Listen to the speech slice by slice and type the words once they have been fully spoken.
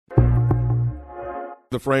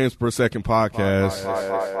The Frames Per Second podcast.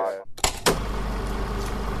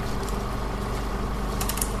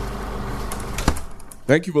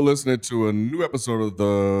 Thank you for listening to a new episode of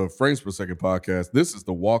the Frames Per Second podcast. This is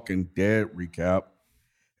the Walking Dead recap,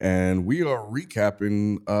 and we are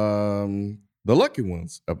recapping the Lucky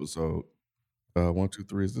Ones episode. 1, 2,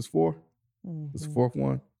 3. Is this 4? This is the fourth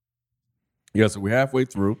one. Yeah, so we're halfway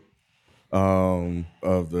through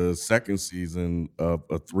of the second season of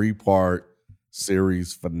a 3-part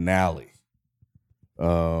series finale.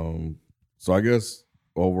 So I guess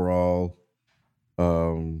overall,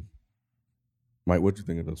 Mike, what you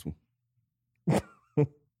think of this one?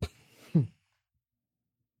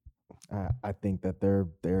 I think that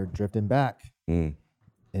they're drifting back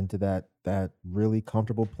into that really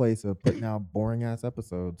comfortable place of putting out boring ass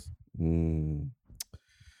episodes.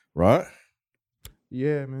 Right?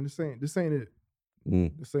 Yeah, man, this ain't it. This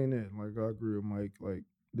ain't it. Like, I agree with Mike. Like,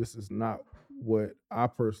 this is not what I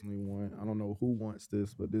personally want. I don't know who wants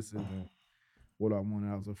this, but this isn't what I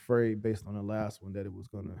wanted. I was afraid, based on the last one, that it was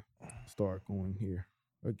gonna start going here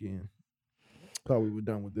again. Thought we were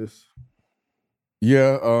done with this.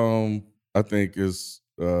 Yeah, I think it's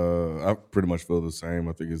I pretty much feel the same.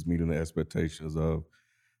 I think it's meeting the expectations of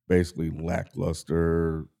basically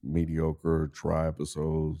lackluster, mediocre try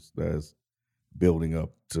episodes that's building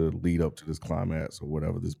up to lead up to this climax or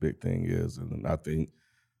whatever this big thing is. And I think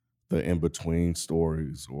the in-between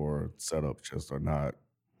stories or setups just are not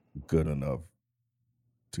good enough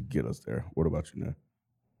to get us there. What about you, Nan?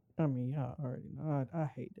 I mean, y'all already know. I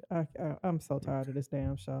hate it. I'm so tired of this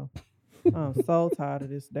damn show. I'm so tired of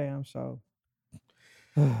this damn show.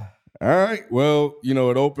 All right. Well, it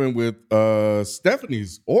opened with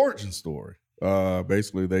Stephanie's origin story.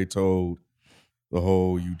 Basically, they told the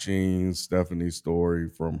whole Eugene Stephanie story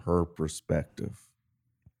from her perspective.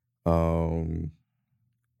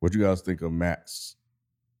 What you guys think of Max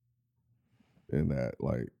in that?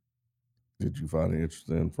 Like, did you find it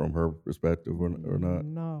interesting from her perspective or not?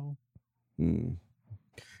 No. You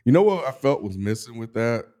know what I felt was missing with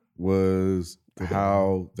that was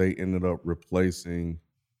how they ended up replacing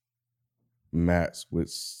Max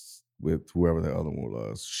with whoever the other one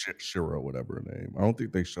was, Shira, whatever her name. I don't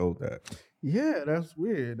think they showed that. Yeah, that's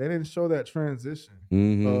weird. They didn't show that transition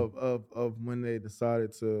of when they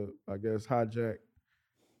decided to, I guess, hijack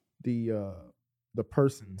the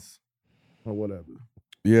persons or whatever.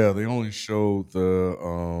 Yeah, they only showed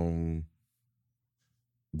the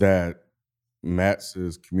that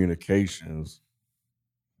Max's communications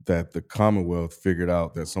that the Commonwealth figured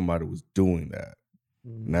out that somebody was doing that.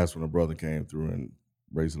 And that's when the brother came through and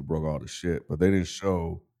basically broke all the shit. But they didn't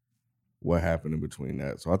show what happened in between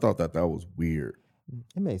that. So I thought that was weird.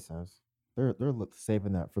 It made sense. They're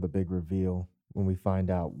saving that for the big reveal when we find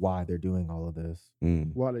out why they're doing all of this.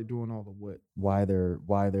 Why are they doing all the what? Why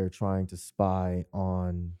they're trying to spy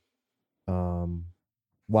on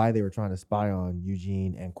why they were trying to spy on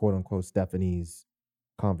Eugene and quote unquote Stephanie's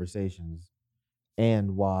conversations.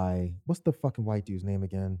 And why? What's the fucking white dude's name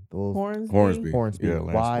again? Hornsby. Yeah,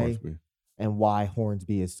 Lance Hornsby. And why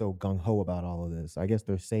Hornsby is so gung ho about all of this. I guess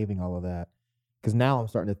they're saving all of that because now I'm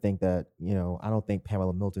starting to think that I don't think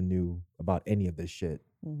Pamela Milton knew about any of this shit.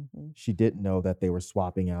 She didn't know that they were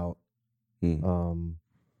swapping out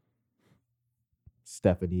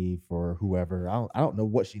Stephanie for whoever. I don't know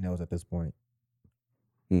what she knows at this point.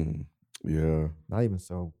 Yeah, not even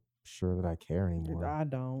so sure that I care anymore. I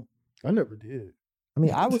don't. I never did. I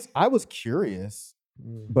mean, I was curious,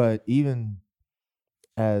 but even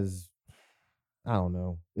as I don't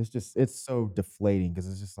know, it's so deflating because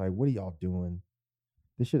it's just like, what are y'all doing?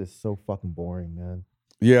 This shit is so fucking boring, man.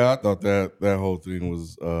 Yeah, I thought that whole thing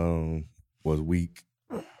was weak.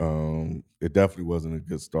 It definitely wasn't a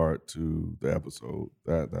good start to the episode.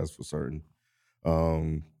 That's for certain.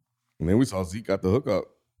 And then we saw Zeke got the hookup.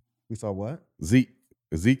 We saw what?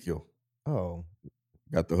 Ezekiel. Oh,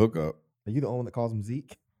 got the hookup. Are you the only one that calls him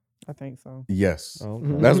Zeke? I think so. Yes. Oh,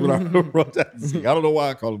 okay. That's what I wrote that Zeke. I don't know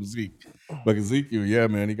why I call him Zeke. But Ezekiel, yeah,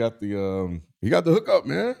 man, he got the hookup,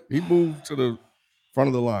 man. He moved to the front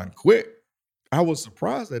of the line quick. I was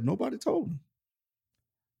surprised that nobody told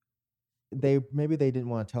him. Maybe they didn't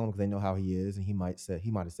want to tell him because they know how he is, and he might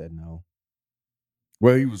have said no.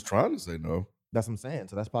 Well, he was trying to say no. That's what I'm saying.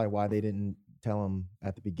 So that's probably why they didn't tell him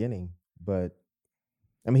at the beginning. But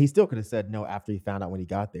I mean, he still could have said no after he found out when he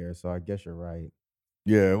got there. So I guess you're right.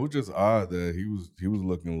 Yeah, it was just odd that he was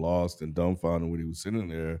looking lost and dumbfounded when he was sitting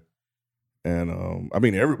there. And I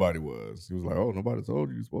mean, everybody was. He was like, "Oh, nobody told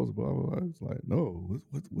you you're supposed to blah blah blah." It's like, no,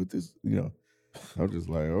 what this? I was just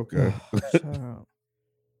like, okay,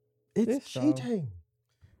 it's cheating.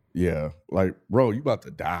 Yeah, like, bro, you about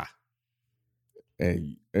to die,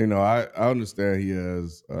 And you know, I understand he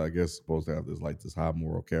has, I guess, supposed to have this high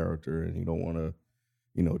moral character, and he don't want to,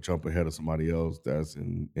 you know, jump ahead of somebody else that's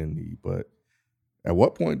in need. But at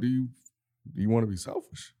what point do you want to be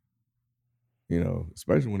selfish? You know,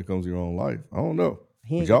 especially when it comes to your own life. I don't know.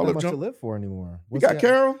 He ain't Would y'all got that have much to jumped? live for anymore. You What's got that?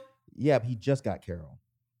 Carol? Yeah, but he just got Carol.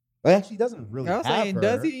 Well, actually, he doesn't really I have was saying, her.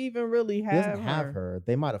 does he even really He have doesn't have her.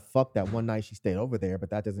 They might have fucked that one night she stayed over there,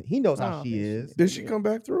 but that doesn't. He knows I how don't she think she is. did. Did she Yeah. come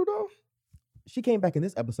back through though? She came back in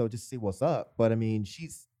this episode just to see what's up. But I mean,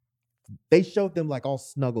 they showed them like all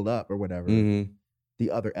snuggled up or whatever Mm-hmm.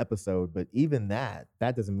 the other episode. But even that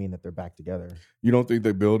doesn't mean that they're back together. You don't think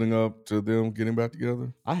they're building up to them getting back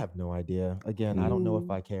together? I have no idea. Again, I don't know if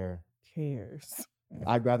Who I care. cares?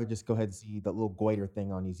 I'd rather just go ahead and see the little goiter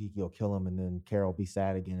thing on Ezekiel kill him, and then Carol be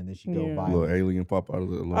sad again, and then she go Yeah. A violent. little alien pop out of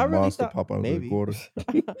the little I really monster thought- pop out of Maybe. the quarter.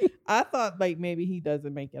 I thought like maybe he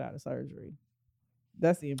doesn't make it out of surgery.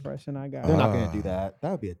 That's the impression I got. They're not going to do Ah. that.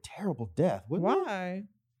 That would be a terrible death, wouldn't it? Why?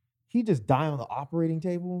 He just die on the operating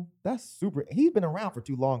table. That's super. He's been around for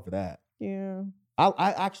too long for that. Yeah.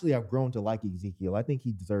 I actually have grown to like Ezekiel. I think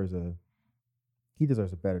he deserves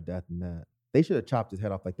a better death than that. They should have chopped his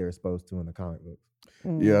head off like they were supposed to in the comic books.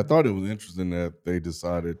 Yeah, I Mm. thought it was interesting that they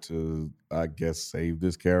decided to, I guess, save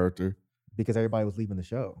this character. Because everybody was leaving the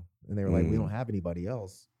show, and they were like, "We Mm. don't have anybody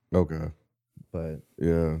else." Okay. But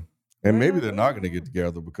Yeah. And maybe Yeah. they're not going to get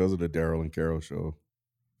together because of the Daryl and Carol show.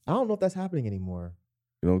 I don't know if that's happening anymore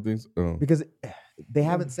You don't think so? Oh. because they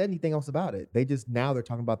haven't said anything else about it. They're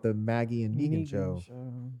talking about the Maggie and Negan Negan show.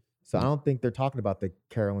 So I don't think they're talking about the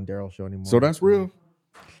Carol and Daryl show anymore. So that's real?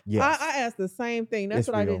 Yes. I asked the same thing. That's It's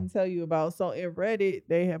what I real. didn't tell you about. So in Reddit,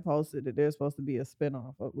 they had posted that there's supposed to be a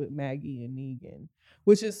spinoff with Maggie and Negan,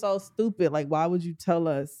 which is so stupid. Like, why would you tell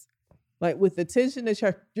us? Like, with the tension that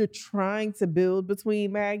you're trying to build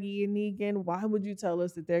between Maggie and Negan, why would you tell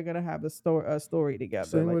us that they're gonna have a story together?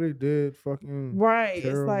 Same Like, way they did fucking right?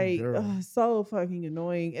 Carol and It's like Daryl. so fucking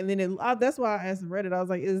annoying. And then that's why I asked in Reddit. I was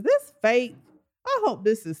like, "Is this fake? I hope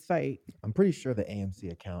this is fake." I'm pretty sure the AMC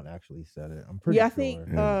account actually said it. I'm pretty Yeah, I sure. think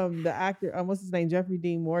Yeah. the actor, what's his name, Jeffrey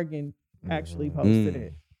Dean Morgan, actually Mhm. posted Mm.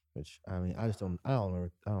 it. Which I mean, I don't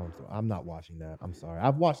know. I'm not watching that. I'm sorry.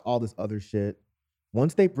 I've watched all this other shit.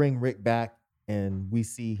 Once they bring Rick back and we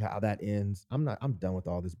see how that ends, I'm done with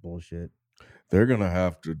all this bullshit. They're going to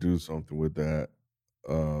have to do something with that,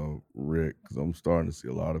 Rick, because I'm starting to see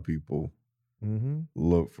a lot of people Mm-hmm.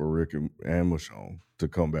 look for Rick and Michonne to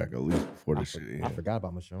come back at least before this shit ends. I forgot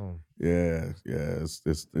about Michonne. Yeah,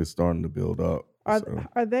 it's starting to build up. so.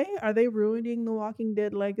 Are they ruining the Walking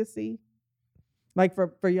Dead legacy? Like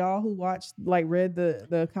for y'all who watched, like read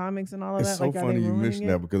the comics and all of It's that. so Like, are funny they you ruining mentioned it?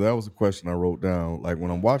 that because that was a question I wrote down. Like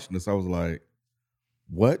when I'm watching this, I was like,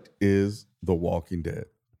 "What is The Walking Dead?"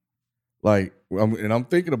 Like, I'm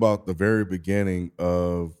thinking about the very beginning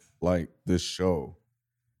of like this show.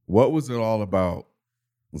 What was it all about?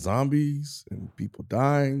 Zombies and people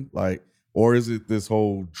dying, like, or is it this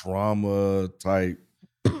whole drama type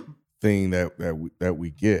thing that we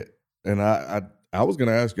get? And I was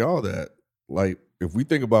gonna ask y'all that. Like, if we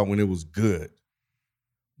think about when it was good,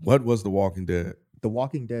 what was The Walking Dead? The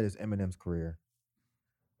Walking Dead is Eminem's career.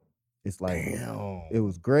 It's like Damn. it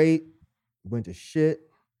was great, went to shit.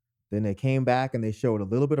 Then they came back and they showed a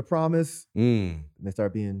little bit of promise, Mm. and they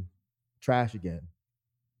start being trash again.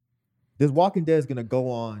 This Walking Dead is gonna go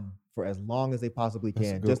on for as long as they possibly That's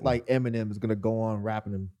a can, good just one. like Eminem is gonna go on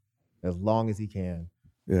rapping them as long as he can.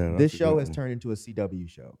 Yeah, This that's a show good has one. turned into a CW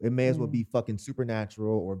show. It may as well Mm. be fucking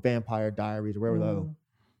Supernatural or Vampire Diaries or whatever the Mm.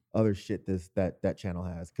 other shit that channel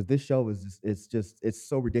has. Because this show is it's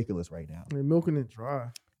so ridiculous right now. They're milking it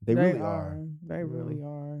dry. They really are. They Yeah. really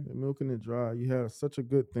are. They're milking it dry. You had such a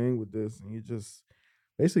good thing with this, and you just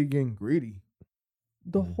basically getting greedy.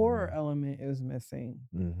 The horror Mhm. element is missing.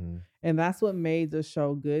 Mm-hmm. And that's what made the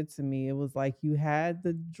show good to me. It was like you had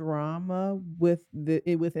the drama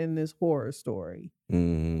within this horror story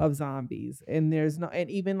Mhm. of zombies. And there's no, and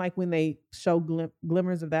even like when they show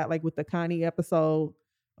glimmers of that, like with the Connie episode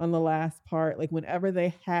on the last part, like whenever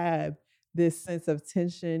they have this sense of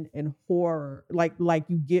tension and horror, like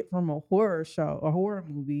you get from a horror show, a horror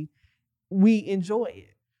movie, we enjoy it.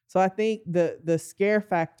 So I think the scare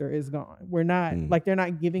factor is gone. We're not Mm. like they're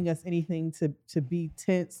not giving us anything to be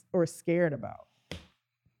tense or scared about.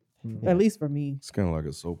 At least for me. It's kind of like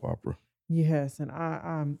a soap opera. Yes, and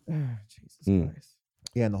I'm Jesus Mm. Christ.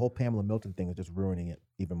 Yeah, and the whole Pamela Milton thing is just ruining it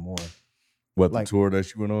even more. What, Like- the tour that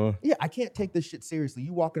she went on? Yeah, I can't take this shit seriously.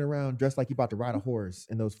 You walking around dressed like you about to ride a horse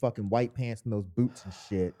in those fucking white pants and those boots and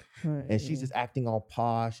shit. And she's just acting all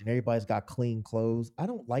posh and everybody's got clean clothes. I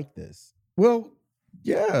don't like this. Well,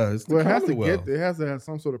 yeah, it's the Well, it has to Commonwealth. it has to have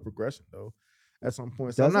some sort of progression though. at some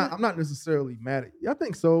point. So I'm not necessarily mad at. I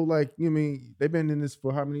think so. Like, you mean they've been in this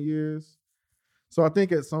for how many years? So I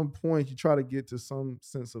think at some point you try to get to some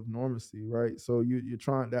sense of normalcy, right? So you're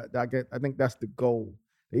trying that. I think that's the goal.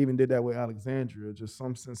 They even did that with Alexandria, just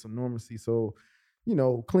some sense of normalcy. So,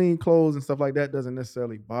 clean clothes and stuff like that doesn't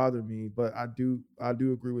necessarily bother me. But I do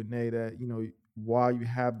agree with Nay that while you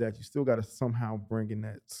have that, you still got to somehow bring in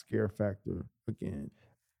that scare factor again.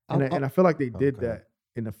 And I feel like they did that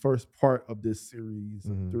in the first part of this series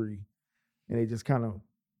of 3, and they just kind of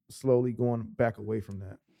slowly going back away from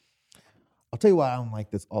that. I'll tell you why I don't like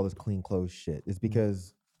all this clean clothes shit. Is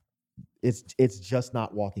because it's just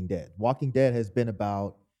not Walking Dead. Walking Dead has been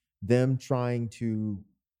about them trying to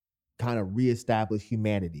kind of reestablish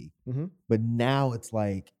humanity, but now it's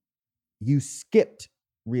like you skipped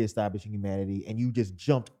reestablishing humanity and you just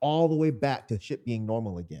jumped all the way back to shit being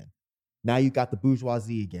normal again. Now you got the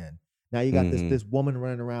bourgeoisie again. Now you got this woman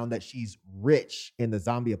running around that she's rich in the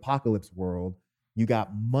zombie apocalypse world. You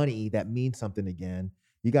got money that means something again.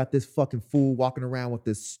 You got this fucking fool walking around with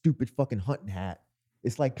this stupid fucking hunting hat.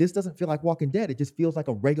 It's like, this doesn't feel like Walking Dead. It just feels like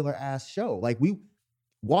a regular ass show. Like,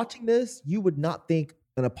 watching this, you would not think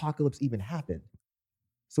an apocalypse even happened.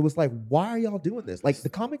 So it's like, why are y'all doing this? Like, the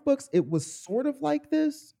comic books, it was sort of like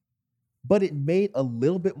this, but it made a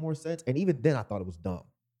little bit more sense. And even then I thought it was dumb.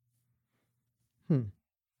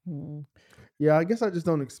 Yeah, I guess I just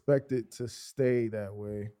don't expect it to stay that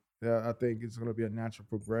way. Yeah, I think it's going to be a natural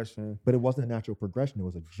progression. But it wasn't a natural progression. It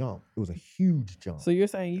was a jump. It was a huge jump. So you're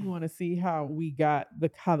saying you want to see how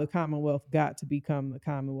how the Commonwealth got to become the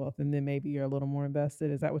Commonwealth, and then maybe you're a little more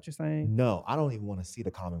invested. Is that what you're saying? No, I don't even want to see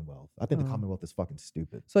the Commonwealth. I think the Commonwealth is fucking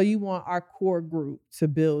stupid. So you want our core group to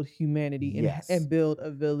build humanity and build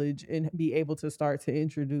a village and be able to start to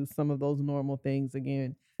introduce some of those normal things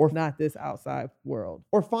again, or not this outside world.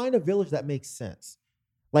 Or find a village that makes sense.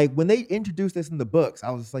 Like, when they introduced this in the books,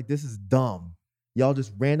 I was just like, this is dumb. Y'all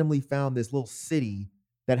just randomly found this little city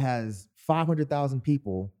that has 500,000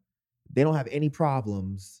 people. They don't have any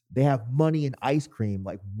problems. They have money and ice cream.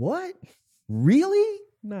 Like, what? Really?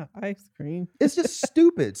 Not ice cream. It's just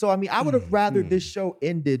stupid. So, I mean, I would have rather this show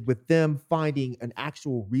ended with them finding an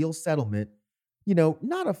actual real settlement,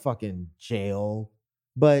 not a fucking jail,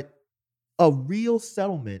 but a real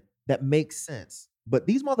settlement that makes sense. But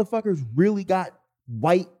these motherfuckers really got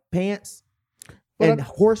white pants and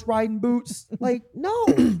horse riding boots. Like, no.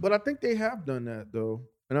 But I think they have done that though.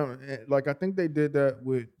 And I think they did that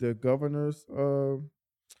with the governor's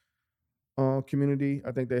community.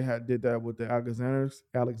 I think they did that with the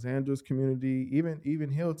Alexander's community, even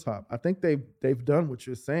Hilltop. I think they've done what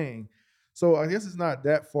you're saying. So I guess it's not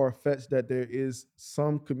that far fetched that there is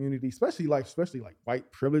some community, especially like white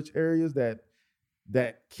privilege areas that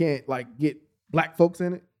can't like get black folks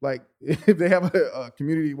in it. Like, if they have a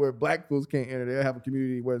community where black folks can't enter, they'll have a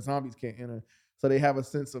community where zombies can't enter. So they have a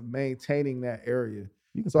sense of maintaining that area.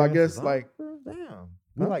 So I guess like, damn,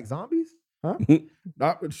 we like zombies? Huh?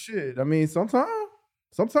 Not shit. I mean, sometimes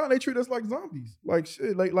they treat us like zombies. Like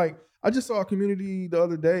shit. Like I just saw a community the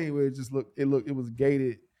other day where it was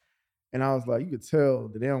gated, and I was like, you could tell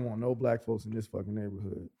that they don't want no black folks in this fucking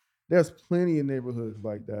neighborhood. There's plenty of neighborhoods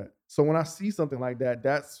like that. So when I see something like that,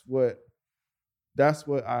 that's what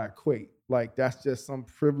I equate. Like, that's just some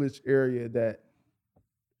privileged area that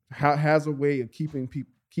has a way of keeping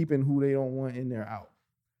who they don't want in there out.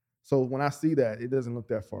 So when I see that, it doesn't look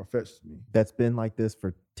that far-fetched to me. That's been like this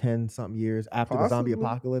for 10-something years after the zombie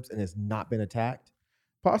apocalypse and has not been attacked?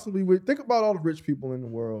 Possibly. Think about all the rich people in the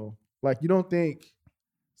world. Like, you don't think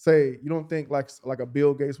like a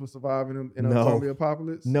Bill Gates would survive in a zombie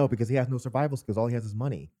apocalypse? No, because he has no survival skills. All he has is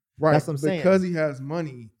money. Right. That's what I'm saying. Because he has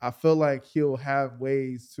money, I feel like he'll have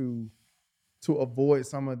ways to avoid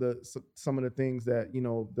some of the things that,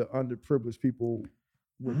 the underprivileged people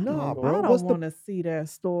would do. No, bro. I don't want to see that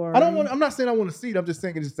story. I'm not saying I want to see it. I'm just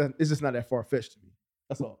saying it's just not that far-fetched to me.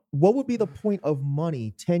 That's all. What would be the point of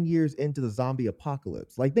money 10 years into the zombie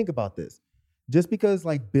apocalypse? Like, think about this. Just because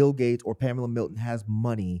like Bill Gates or Pamela Milton has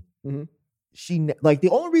money, the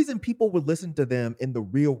only reason people would listen to them in the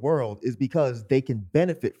real world is because they can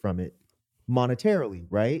benefit from it monetarily,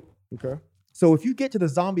 right? Okay. So if you get to the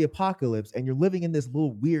zombie apocalypse and you're living in this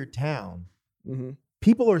little weird town,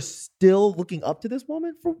 people are still looking up to this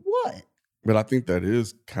woman for what? But I think that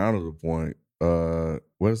is kind of the point.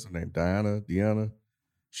 What is her name? Deanna?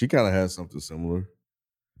 She kind of has something similar.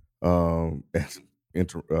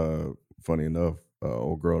 Funny enough,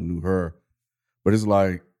 old girl knew her. But it's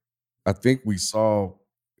like, I think we saw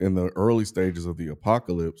in the early stages of the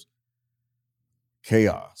apocalypse,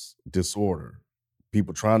 chaos, disorder,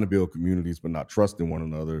 people trying to build communities but not trusting one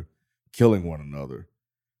another, killing one another.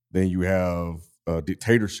 Then you have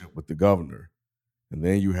dictatorship with the governor, and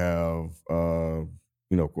then you have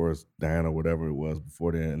of course Diana, whatever it was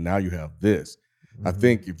before then, and now you have this. I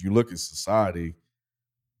think if you look at society,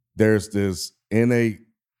 there's this innate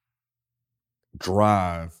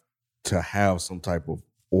drive to have some type of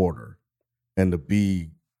order and to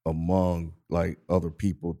be among like other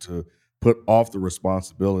people, to put off the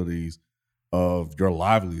responsibilities of your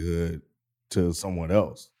livelihood to someone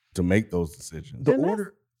else to make those decisions. The And that's-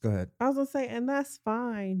 order. Go ahead. I was gonna say, and that's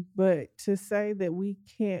fine, but to say that we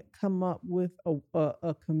can't come up with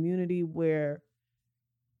a community where,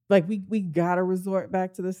 like, we gotta resort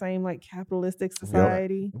back to the same like capitalistic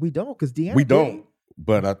society. We don't, because Deanna. We didn't. don't,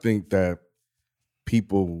 but I think that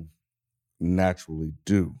people naturally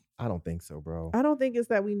do. I don't think so, bro. I don't think it's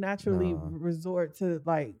that we naturally Nah. resort to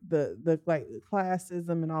like the like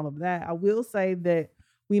classism and all of that. I will say that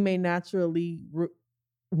we may naturally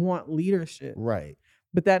want leadership, Right.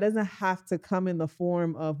 but that doesn't have to come in the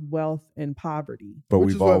form of wealth and poverty. But Which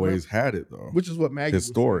we've is what always had it though, Which is what Maggie was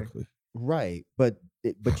saying. historically. Right. But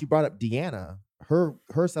you brought up Deanna. Her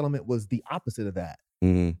settlement was the opposite of that.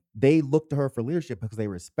 Mhm. They looked to her for leadership because they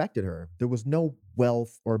respected her. There was no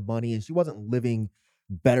wealth or money, and she wasn't living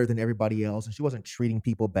better than everybody else, and she wasn't treating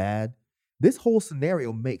people bad. This whole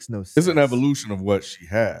scenario makes no sense. It's an evolution of what she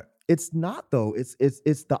had. It's not though. It's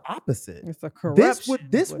the opposite. It's a corruption.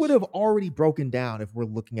 This would have already broken down if we're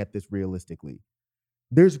looking at this realistically.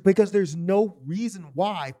 Because there's no reason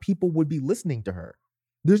why people would be listening to her.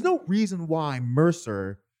 There's no reason why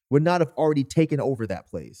Mercer would not have already taken over that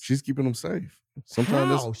place. She's keeping them safe.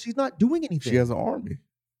 Sometimes How? She's not doing anything. she has an army.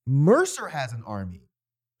 Mercer has an army.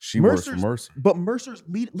 She works for Mercer's- Mercer. But Mercer's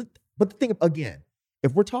lead. But the thing again,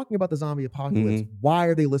 if we're talking about the zombie apocalypse, why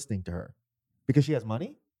are they listening to her? Because she has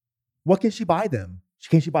money? What can she buy them?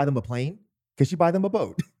 Can she buy them a plane? Can she buy them a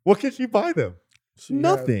boat? What can she buy them? She has-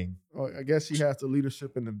 Nothing. I guess she has the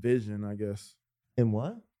leadership and the vision, I guess. And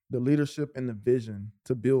what? The leadership and the vision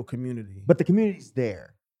to build community. But the community's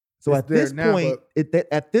there. So It's at there this now, point,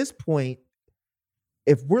 at this point,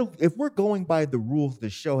 if we're going by the rules the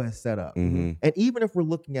show has set up, Mhm. and even if we're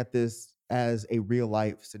looking at this as a real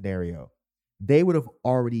life scenario, they would have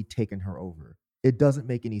already taken her over. It doesn't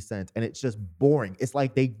make any sense, and it's just boring. It's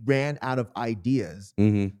like they ran out of ideas,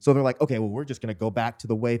 Mhm. so they're like, okay, well, we're just gonna go back to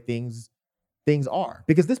the way things are,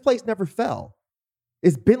 because this place never fell.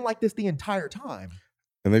 It's been like this the entire time.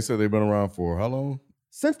 And they said they've been around for how long?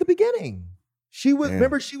 Since the beginning. She was Damn.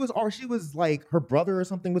 remember she was like her brother or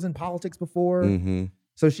something was in politics before. Mm-hmm.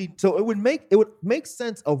 So it would make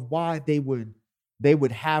sense of why they would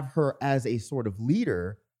have her as a sort of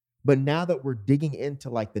leader. But now that we're digging into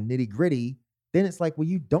like the nitty-gritty, then it's like, well,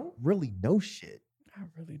 you don't really know shit. I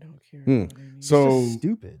really don't care. Hmm. what it means. So- It's just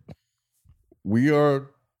stupid. We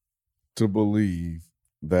are to believe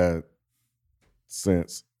that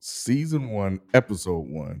since season 1, episode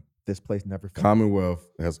 1, This place never fell. Commonwealth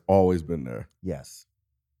has always been there. Yes.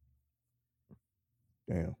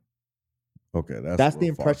 Damn. Okay, That's the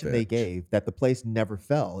impression they gave, that the place never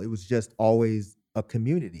fell. It was just always a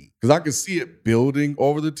community. Because I could see it building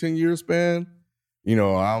over the 10-year span. You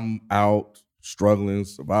know, I'm out struggling,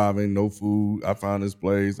 surviving, no food. I find this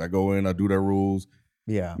place. I go in, I do their rules.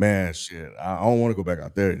 Yeah. Man, shit, I don't want to go back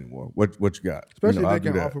out there anymore. What you got? Especially I'll if they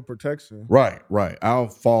do can that. offer protection. Right. I'll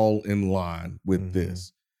fall in line with Mhm.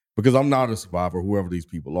 this because I'm not a survivor, whoever these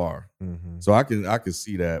people are. Mhm. So I can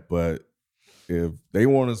see that. But if they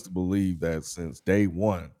want us to believe that since day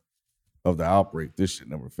 1 of the outbreak, this shit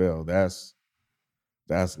never fell, that's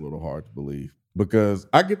a little hard to believe. Because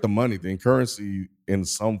I get the money thing. Currency in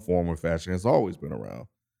some form or fashion has always been around.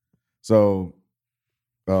 So,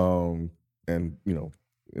 and you know,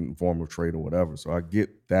 in the form of trade or whatever. So I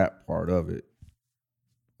get that part of it.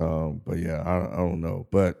 But yeah, I don't know.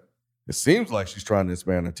 But it seems like she's trying to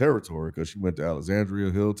expand her territory because she went to Alexandria,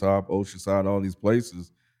 Hilltop, Oceanside, all these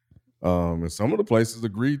places. And some of the places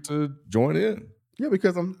agreed to join in. Yeah,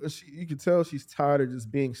 because you can tell she's tired of just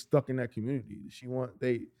being stuck in that community.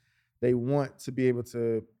 They want to be able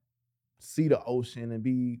to see the ocean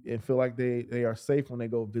and feel like they are safe when they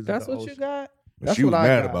go visit. That's the what ocean. you got. That's She was what I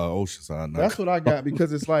mad got. about Oceanside. That's what I got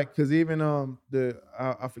because it's like even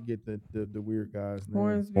I forget the weird guy's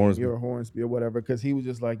name. Hornsby. Or Hornsby or whatever, because he was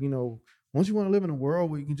just like, once you want to live in a world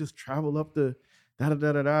where you can just travel up the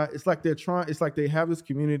da. It's like they have this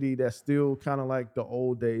community that's still kind of like the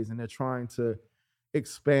old days, and they're trying to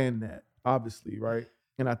expand that, obviously, right?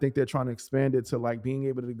 And I think they're trying to expand it to like being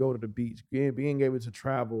able to go to the beach, being able to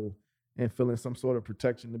travel and feeling some sort of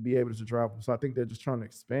protection to be able to travel. So I think they're just trying to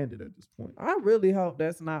expand it at this point. I really hope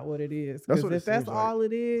that's not what it is. That's Because what it if that's seems like. all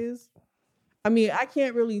it is, I mean, I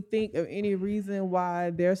can't really think of any reason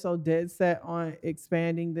why they're so dead set on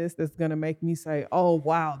expanding this that's going to make me say, oh,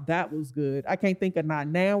 wow, that was good. I can't think of not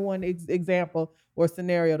now one example or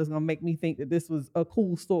scenario that's going to make me think that this was a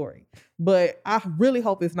cool story. But I really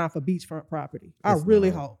hope it's not for beachfront property. I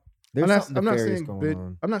really hope. There's I'm something nefarious going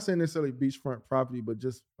on. I'm not saying necessarily beachfront property, but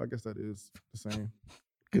just I guess that is the same.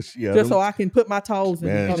 Just so I can put my toes in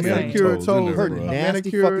Man, the manicured toes, Her bro.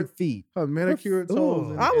 nasty fucking feet. Her manicured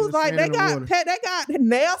toes. I was like, they got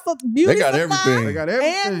nail beauty They got salon everything. They got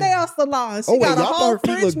everything. and nail salon. She Oh, wait, got a y'all whole thought her feet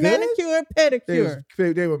French looked good? manicure and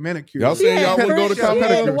pedicure. They were manicured. Y'all saying y'all wouldn't go to She had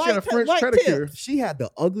California? the She had a white French tip. pedicure. She had the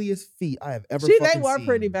ugliest feet I have ever They fucking were seen.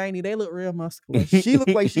 pretty veiny. They look real muscular. She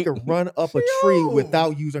looked like she could run up a tree Yo.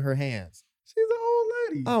 without using her hands. She's an old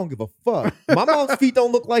lady. I don't give a fuck. My mom's feet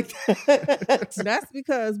don't look like that. That's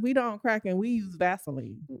because we don't crack and we use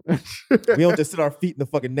Vaseline. We don't just sit our feet in the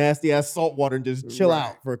fucking nasty ass salt water and just chill Right.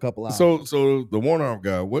 out for a couple hours. So the one arm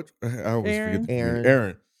guy, what I always Aaron. forget.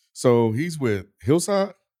 Aaron. So he's with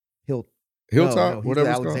Hillside, No, he's whatever with it's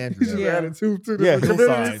called. Alexandria. He's just Yeah. attitude to Yeah, the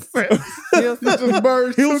Hillside. He just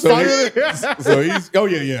birds. So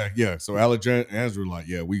he's So Alexandria like,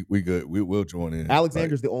 yeah, we good. We'll join in.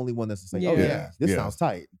 Alexander's the only one that's like, oh Yeah. yeah, this Yeah. sounds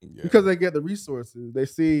tight. Like, Because they get the resources. They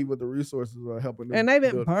see what the resources are helping them. And they've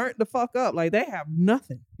been build. burnt the fuck up. Like they have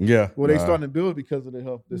nothing. yeah. Well, they nah, starting to build because of the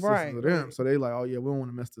help, the Right. assistance of them. So they like, oh yeah, we don't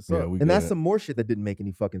want to mess this Yeah, up. we And that's good. some more shit that didn't make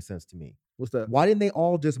any fucking sense to me. What's that? Why didn't they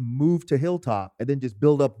all just move to Hilltop and then just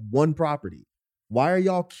build up one property? Why are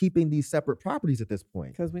y'all keeping these separate properties at this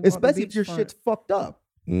point? Because we want the Especially if your beachfront. shit's fucked up.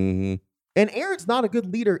 Mhm. And Aaron's not a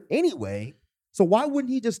good leader anyway. So why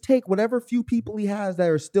wouldn't he just take whatever few people he has that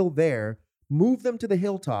are still there, move them to the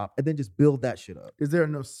Hilltop, and then just build that shit up? Is there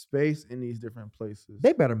enough space in these different places?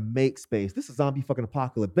 They better make space. This is zombie fucking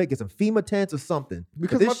apocalypse. They get some FEMA tents or something.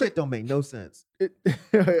 Because Because my this shit don't make no sense.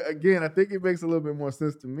 Again, I think it makes a little bit more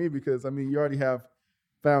sense to me because I mean, you already have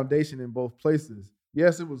foundation in both places.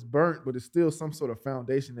 Yes, it was burnt, but it's still some sort of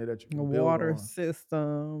foundation there that you The can build water on.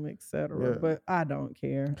 system, etc. Yeah. But I don't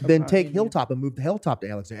care. Then about take any- Hilltop and move the Hilltop to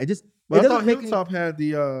Alexandria. It just But it I doesn't thought make any- Hilltop had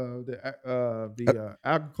the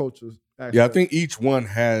agriculture. Yeah, I think each one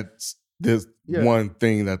had this Yeah. one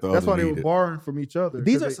thing that the that's why other they were needed. borrowing from each other.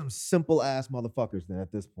 These 'cause are they- some simple ass motherfuckers then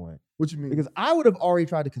at this point. What you mean? Because I would have already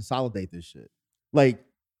tried to consolidate this shit. Like,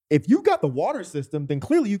 if you got the water system, then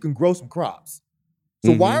clearly you can grow some crops.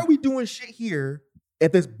 So why are we doing shit here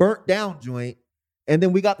at this burnt down joint? And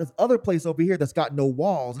then we got this other place over here that's got no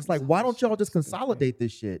walls. It's like, why don't y'all just consolidate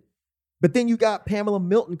this shit? But then you got Pamela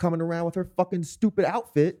Milton coming around with her fucking stupid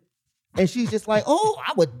outfit. And she's just like, oh,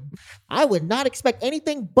 I would not expect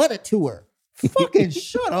anything but a tour. Fucking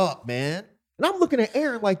shut up, man. And I'm looking at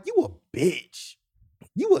Aaron like, you a bitch.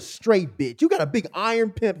 You a straight bitch. You got a big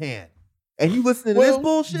iron pimp hand. And you listening to this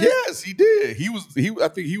bullshit? Yes, he did. I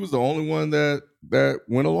think he was the only one that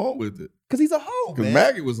went along with it. Because he's a hoe, Because man.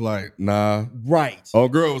 Maggie was like, nah. Right. Oh,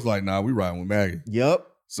 girl was like, nah, we riding with Maggie. Yep.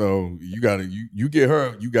 So you get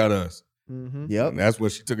her, you got us. Mm-hmm. Yep. And that's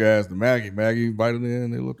what she took her ass to Maggie. Maggie invited her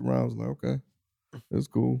in. They looked around. Was like, okay, that's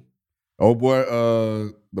cool. Oh boy,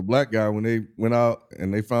 the black guy, when they went out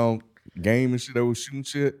and they found game and shit, they was shooting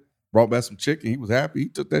shit, brought back some chicken. He was happy. He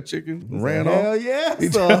took that chicken and ran off. Hell yeah. He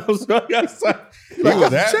son. was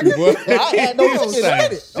happy, boy. I had no He was chicken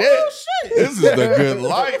like, in it. shit, this is the good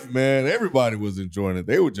life, man. Everybody was enjoying it.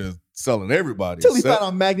 They were just selling everybody. Until he Except-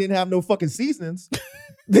 found out Mag didn't have no fucking seasonings.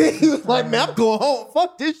 Then he was like, man, I'm going home.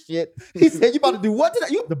 Fuck this shit. He said, you about to do what today?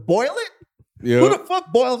 You have to boil it? yeah, Who the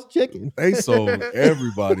fuck boils chicken? they sold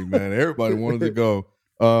everybody, man. Everybody wanted to go.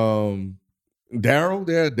 Daryl,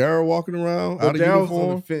 they had Daryl walking around But out of Daryl's on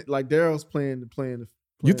uniform. the like Daryl's playing.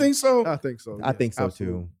 You think so? I think so. I think so,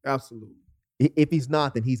 Absolutely. too. Absolutely. If he's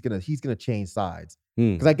not, then he's gonna change sides.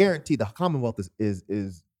 Hmm. Because I guarantee the Commonwealth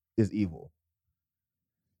is evil.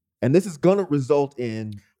 And this is gonna result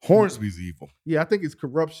in Hornsby's evil. Yeah, I think it's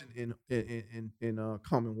corruption in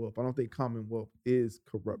Commonwealth. I don't think Commonwealth is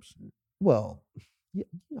corruption. well,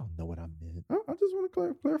 y'all know what I meant. I just want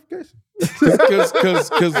a clarification.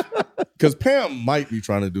 Because Pam might be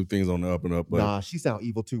trying to do things on the up and up, but Nah, she sound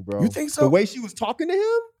evil too, bro. You think so? The way she was talking to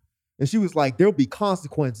him, and she was like, "There'll be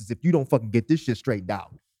consequences if you don't fucking get this shit straightened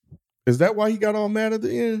out." is that why he got all mad at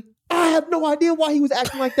the end? I have no idea why he was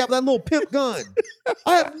acting like that with that little pimp gun.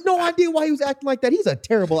 I have no idea why he was acting like that. He's a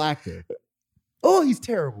terrible actor. Oh, he's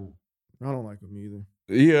terrible. I don't like him either.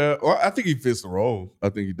 Yeah, well, I think he fits the role. I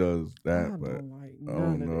think he does I that, but don't like I none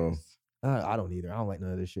don't of know. this. I don't either. I don't like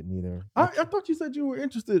none of this shit neither. I thought you said you were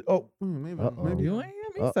interested. Oh, maybe. Uh-oh. You ain't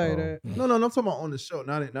hear me say Uh-oh. that. No, I'm talking about on the show,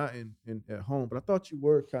 not in at home. But I thought you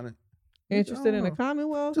were kind of Interested in the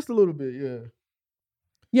Commonwealth? just a little bit, yeah.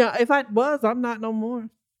 Yeah, if I was, I'm not no more.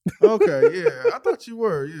 Okay, yeah. I thought you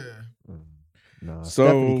were, yeah. No, So-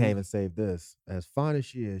 Stephanie can't even save this. As fine as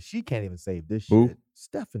she is, she can't even save this Who? shit.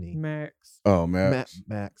 Stephanie. Max. Oh, Max.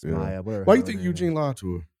 Max, Yeah. Maya, whatever. Why you her think name Eugene is. lied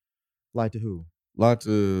to her? Lied to who? Lied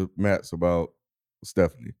to Max about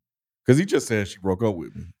Stephanie. Because he just said she broke up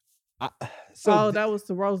with me. That was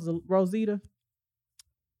to Rosita.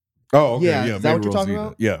 Oh, okay. Yeah, Yeah, is that what maybe you're talking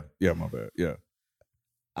Rosita. about? Yeah, my bad. Yeah.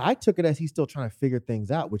 I took it as he's still trying to figure things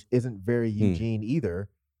out, which isn't very Hmm. Eugene either.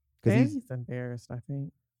 Because And he's, he's embarrassed, I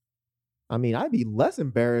think. I mean, I'd be less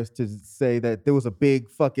embarrassed to say that there was a big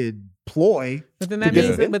fucking ploy. But then To that get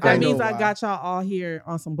means, some but that info. means I I know got y'all all here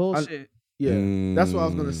on some bullshit. Yeah. That's what I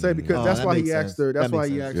was gonna say because Oh, that's that why makes he asked sense. her. That's That why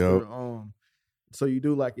makes he sense. asked Yep. her. So you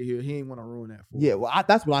do like it here. He ain't want to ruin that for Yeah, her. well,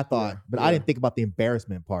 that's what I thought, Yeah, but yeah. I didn't think about the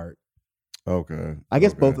embarrassment part. Okay. I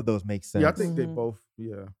guess okay. both of those make sense. Yeah, I think they Mhm. both.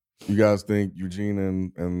 Yeah. You guys think Eugene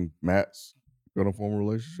and Matt's gonna form a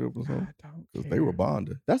relationship or something? I don't Because they were care.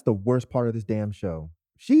 bonded. That's the worst part of this damn show.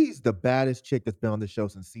 She's the baddest chick that's been on the show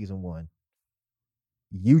since season 1.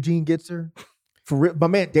 Eugene gets her. For real, my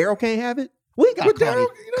man Daryl can't have it. We got But Connie. Daryl,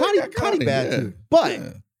 you know, he got Connie bad yeah, too. But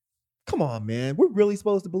yeah. come on, man. We're really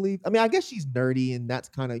supposed to believe. I mean, I guess she's nerdy and that's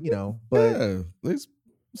kind of, but yeah, they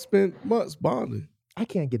spent months bonding. I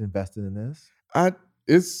can't get invested in this. I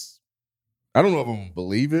don't know if I'm gonna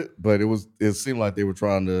believe it, but it seemed like they were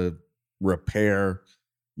trying to repair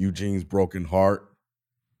Eugene's broken heart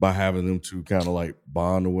by having them two kind of like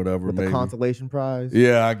bond or whatever. With maybe. the consolation prize.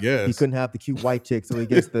 Yeah, I guess He couldn't have the cute white chick, so he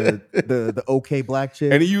gets the okay black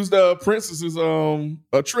chick. And he used Princess's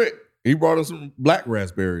a trick. He brought us some black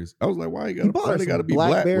raspberries. I was like, why He bought her they some gotta be black?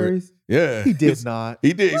 with- blackberries. Yeah, He did not.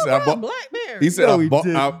 He did. He said, I bought. Blackberry. He said, No, I he bought.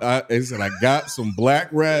 didn't. He said, I got some black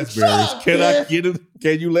raspberries. up, Can I man. get it?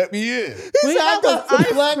 Can you let me in? He We said, I got got some some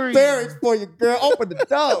ice blackberries cream. for you, girl. Open the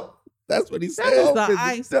door. That's what he said. That was Open the the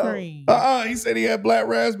ice door. cream. He said he had black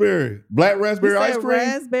raspberry. Black He raspberry said ice cream.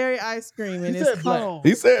 raspberry ice cream, and He it's said black. cold.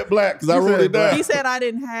 He said black because I He wrote said it down. black. He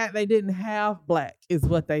said they didn't have black, is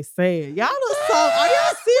what they said. Y'all look so. Are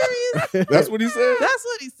y'all serious? That's what he said. That's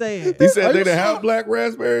what he said. He said Are they you didn't sure? have black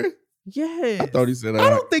raspberry. Yes. I thought he said. I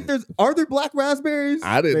don't think are there black raspberries?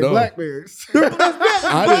 I didn't They know. blackberries. There- there's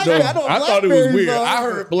I black- didn't know. know I thought it was blackberries weird. are- I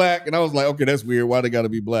heard black and I was like, okay, that's weird. Why they got to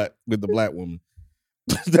be black with the black woman?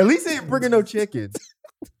 At least they ain't bringing no chickens.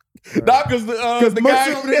 Not because the Mercer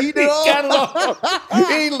guy over there eating it all. got it all.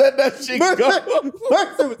 He ain't let that shit Mercer, go.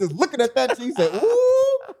 Mercer was just looking at that. She said,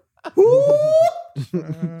 "Ooh, ooh."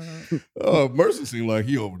 Mercer seemed like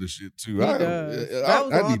he over the shit too. He does. That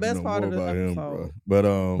was the need to best know part more of the about him, episode.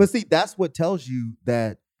 bro. But see, that's what tells you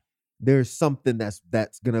that there's something that's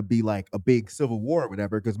gonna be like a big civil war or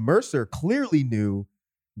whatever. Because Mercer clearly knew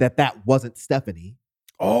that wasn't Stephanie.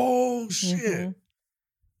 Oh shit! Mhm.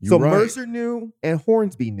 You So right. Mercer knew and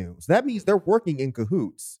Hornsby knew. So that means they're working in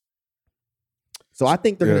cahoots. So I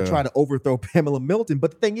think they're Yeah. gonna try to overthrow Pamela Milton.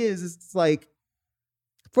 But the thing is, it's like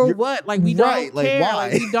For You're- what? Like we right, don't like, care. why?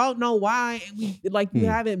 Like, we don't know why, and we you Hmm.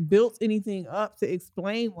 haven't built anything up to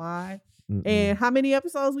explain why. mm-mm. And how many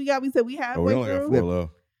episodes we got? We said we Oh, halfway we only got through. 4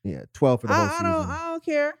 left. yeah, 12 for the whole I season. don't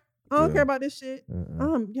care. I don't Yeah. care about this shit.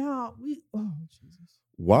 Uh-uh. Y'all, oh Jesus.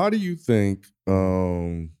 Why do you think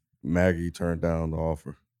Maggie turned down the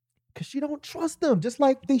offer? Because she don't trust them, just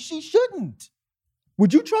like she shouldn't.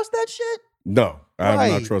 Would you trust that shit? No, I'm not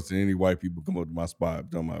Right. trusting any white people come up to my spot.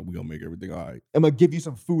 Talking about we gonna make everything all right. I'm gonna give you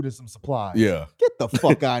some food and some supplies. Yeah, Get the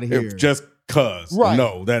fuck out of If here. just cause. Right.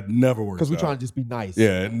 No, that never works. Because we're out. trying to just be nice.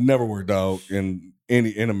 Yeah, it never worked out in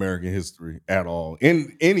American history at all.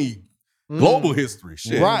 In any Mm. global history,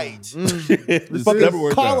 shit. Right. It's This never is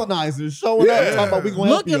worked out. Colonizers showing Yeah. up talking about we gonna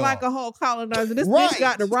help Looking you like a whole colonizer. This Right. bitch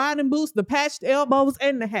got the riding boots, the patched elbows,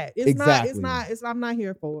 and the hat. It's Exactly. not. I'm not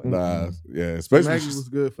here for it. Nah, yeah, especially Maggie was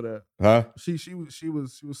good for that. huh? She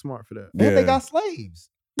was smart for that. And Yeah. they got slaves.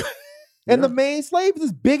 And the main slave is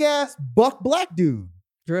this big ass buck black dude.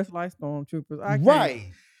 Dressed like stormtroopers. I can't.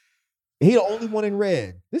 Right. He the only one in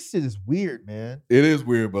red. This shit is weird, man. It is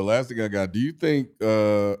weird, but last thing I got, do you think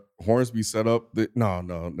Hornsby set up the no,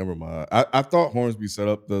 never mind. I thought Hornsby set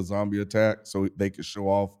up the zombie attack so they could show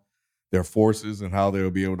off their forces and how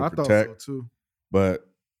they'll be able to I thought protect. so too. But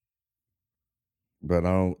I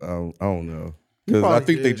don't know. He Because I probably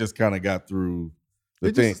think they did. just kind of got through the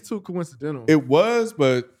It thing. just is too coincidental. It was,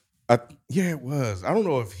 but it was. I don't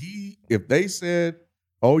know if they said,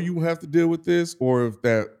 "Oh, you have to deal with this," or if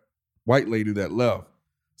that white lady that left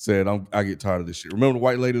said, I get tired of this shit. Remember the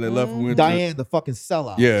white lady that left and went Diane, the fucking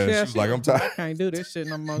sellout. Yeah, Yeah, she was like, I'm tired. I can't do this shit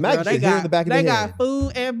no more. Maggie Girl. They should hit her in got the back of they the got head.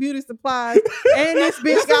 food and beauty supplies, and this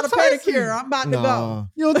bitch got a pedicure. I'm about to go. Nah.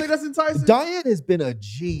 You don't think that's enticing? Diane has been a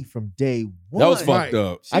G from day one. That was fucked Right.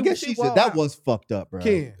 up. I guess she said that was fucked up, bro.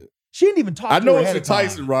 Ken, She didn't even talk I to know her it's ahead of time.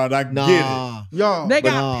 enticing, Rod. I get it. Nah. y'all. They But-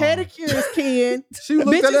 got pedicures, Ken. She looked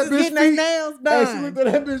at Bitches that is bitch getting their feet. nails Hey, done. she looked at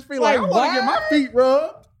that bitch feet like, I Like, want to get my what? feet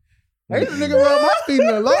rubbed. Ain't a nigga rubbed my feet in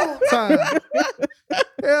a long time.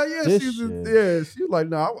 Hell yeah, This she was like,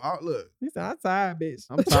 no, look, He said, I'm tired, bitch.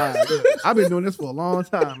 I'm tired. Look, I've been doing this for a long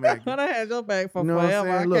time, Maggie. When I had your back for You know what I'm forever,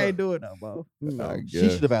 I saying? can't Look. do it no more. You know, I She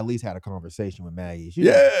guess. should have at least had a conversation with Maggie. She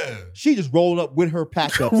Yeah. She just rolled up with her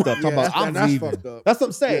packed up stuff. Talking about, I'm that's leaving. fucked up. That's what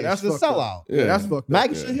I'm saying. Yeah, that's She's a fucked up. sellout. Yeah, that's fucked up.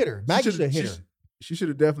 Maggie Yeah. should have hit her. Maggie should have hit her. She should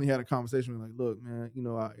have definitely had a conversation with like, look, man, you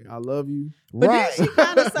know, I love you. But Right. didn't she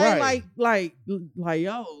kind of say Right. like,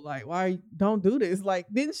 yo, like, why don't do this? Like,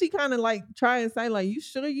 didn't she kind of like try and say like, you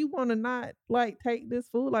sure you want to not like take this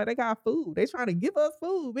food? Like, they got food. They trying to give us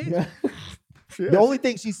food, bitch. The only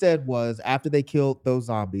thing she said was after they killed those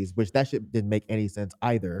zombies, which that shit didn't make any sense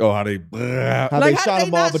either. Oh, how they. How Like, they how shot they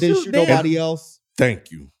them all, not but didn't shoot shoot them? nobody else.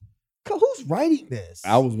 Thank you. Who's writing this?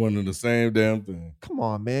 I was wondering the same damn thing. Come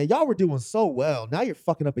on, man. Y'all were doing so well. Now you're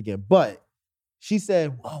fucking up again. But she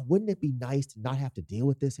said, oh, wouldn't it be nice to not have to deal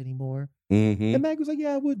with this anymore? Mm-hmm. And Maggie was like,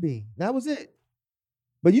 yeah, it would be. That was it.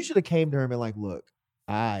 But you should have came to her and been like, look,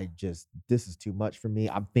 this is too much for me.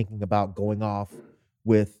 I'm thinking about going off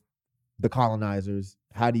with the colonizers.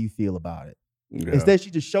 How do you feel about it? Yeah. Instead, she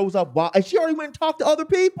just shows up and she already went and talked to other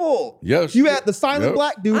people. Yeah, You had the silent Yep.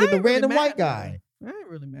 black dude I and the ain't really random mad white at guy. her. I ain't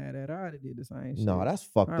really mad at her. I did the same shit. No, that's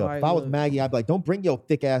fucked I up. like, If I was look. Maggie, I'd be like, don't bring your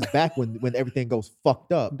thick ass back when everything goes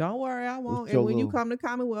fucked up. Don't worry, I won't. your And when you little- come to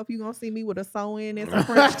Commonwealth, you're going to see me with a sew-in and some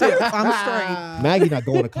French tips. I'm straight. Maggie not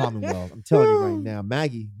going to Commonwealth. I'm telling you right now.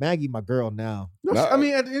 Maggie, my girl now. No, Nah. I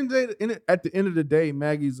mean, at the end of the day,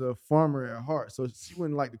 Maggie's a farmer at heart, so she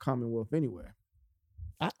wouldn't like the Commonwealth anyway.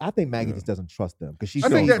 I think Maggie Yeah. just doesn't trust them because she I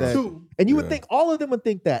think sees that too. And you would Yeah. think all of them would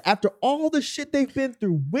think that after all the shit they've been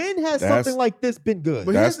through, when has That's- something like this been good?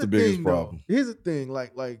 But That's here's the biggest thing, problem. Though. Here's the thing,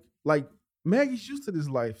 like Maggie's used to this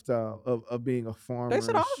lifestyle of being a farmer. They should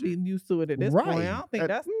and all shit. be used to it at this Right. point. I don't think At-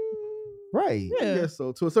 that's... Right. I Yeah. guess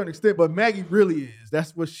so, to a certain extent. But Maggie really is.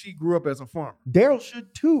 That's what she grew up as a farmer, Daryl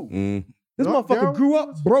should too. Mm. This No, motherfucker Daryl grew up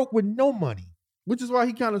was- broke with no money. which is why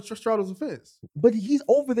he kind of straddles the fence. But he's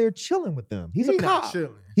over there chilling with them. He's He a not cop.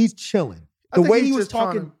 chilling. He's chilling. I The think way he's he was just trying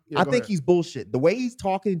talking, to- yeah, I go think ahead. he's bullshit. The way he's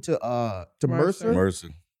talking to Mercer,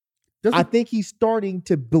 Mercy. I think he's starting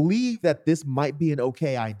to believe that this might be an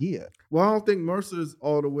okay idea. Well, I don't think Mercer's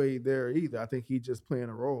all the way there either. I think he's just playing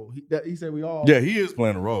a role. He said we all. Yeah, he is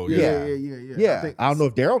playing a role. Yeah. Yeah. Yeah, I don't know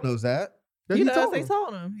if Daryl knows that. That He he does. told They him.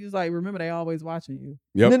 told him. He was like, remember, they always watching you.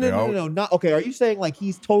 Yep. they No, always- not okay. Are you saying like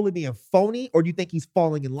he's totally being phony, or do you think he's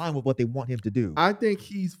falling in line with what they want him to do? I think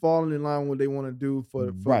he's falling in line with what they want to do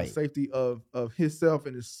for Right. the safety of himself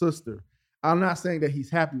and his sister. I'm not saying that he's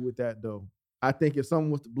happy with that though. I think if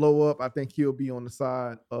someone was to blow up, I think he'll be on the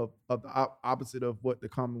side of the opposite of what the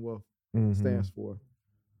Commonwealth Mhm. stands for.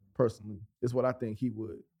 Personally, is what I think he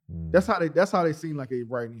would. Mm. That's how they seem like they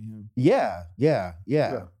writing him. Yeah.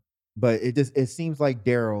 But it seems like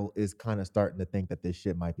Daryl is kind of starting to think that this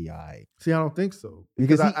shit might be alright. See, I don't think so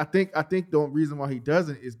Because because he- I think the reason why he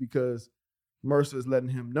doesn't is because Mercer is letting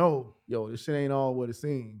him know, yo, this shit ain't all what it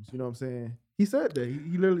seems. You know what I'm saying? He said that.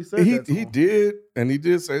 He literally said He that. to he him. did, and he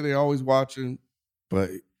did say they always watching, but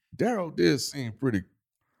Daryl did seem pretty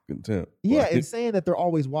content. Yeah, Like, and saying that they're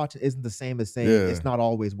always watching isn't the same as saying Yeah. it's not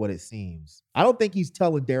always what it seems. I don't think he's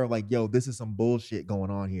telling Daryl like, yo, this is some bullshit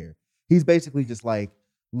going on here. He's basically just like,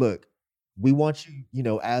 look, we want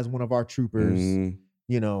you, as one of our troopers, mm,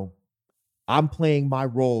 I'm playing my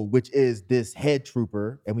role, which is this head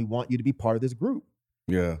trooper, and we want you to be part of this group.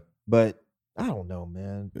 yeah. But I don't know,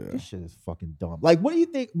 man. Yeah. This shit is fucking dumb. Like, what do you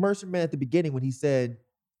think Mercer meant at the beginning when he said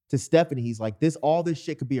to Stephanie, he's like, all this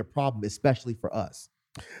shit could be a problem, especially for us.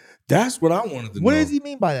 That's what I wanted to What know. does he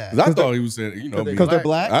mean by that? 'Cause I thought he was saying, because they're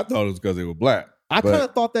black? I thought it was because they were black. I but- kind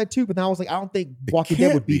of thought that too, but then I was like, I don't think Walking Dead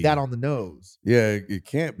can't would be be. that on the nose. Yeah, it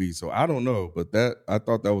can't be. So I don't know, but I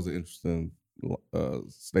thought that was an interesting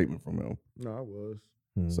statement from him. No, I was.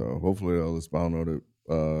 Hmm. So hopefully they'll expound on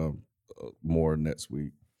it more next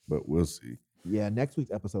week, but we'll see. Yeah, next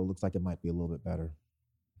week's episode looks like it might be a little bit better.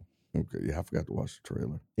 Okay, yeah, I forgot to watch the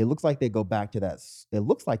trailer. It looks like they go back to that. It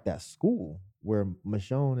looks like that school where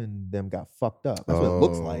Michonne and them got fucked up. That's what it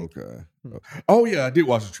looks like. Okay. Hmm. Oh yeah, I did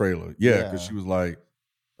watch the trailer. Yeah, because Yeah. she was like,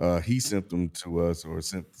 he sent them to us or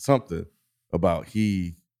sent something about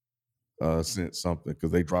he sent something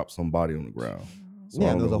because they dropped somebody on the ground. So I Yeah,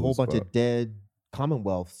 don't there was know a who whole it's bunch about. of dead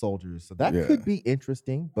Commonwealth soldiers. So that Yeah. could be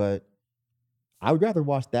interesting, but I would rather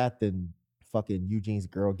watch that than fucking Eugene's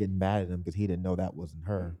girl getting mad at him because he didn't know that wasn't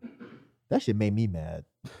her. That shit made me mad.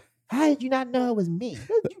 How did you not know it was me?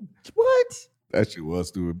 What? That shit was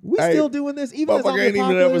stupid. We I still ain't- doing this even as Motherfucker zombie ain't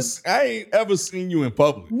even ever. apocalypse? I ain't ever seen you in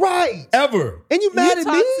public. Right. Ever. And you mad You at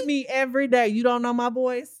talk me? to me every day. You don't know my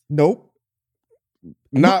voice? Nope.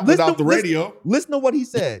 Not Listen without to- the radio. Listen to what he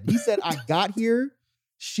said. He said, I got here,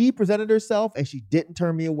 she presented herself, and she didn't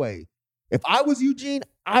turn me away. If I was Eugene,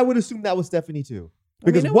 I would assume that was Stephanie too.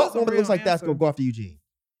 Because it what was a woman looks real like that's going to answer. go after Eugene?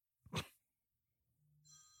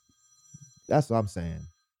 That's what I'm saying.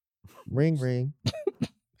 Ring, ring.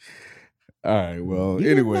 All right. Well, You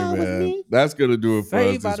anyway, know it was man, me. that's gonna do it for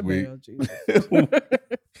Saved by us the this bell, week.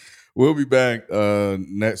 Jesus. We'll be back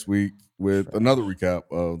next week with another recap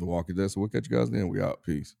of The Walking Dead. So we'll catch you guys then. We out.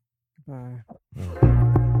 Peace. Bye.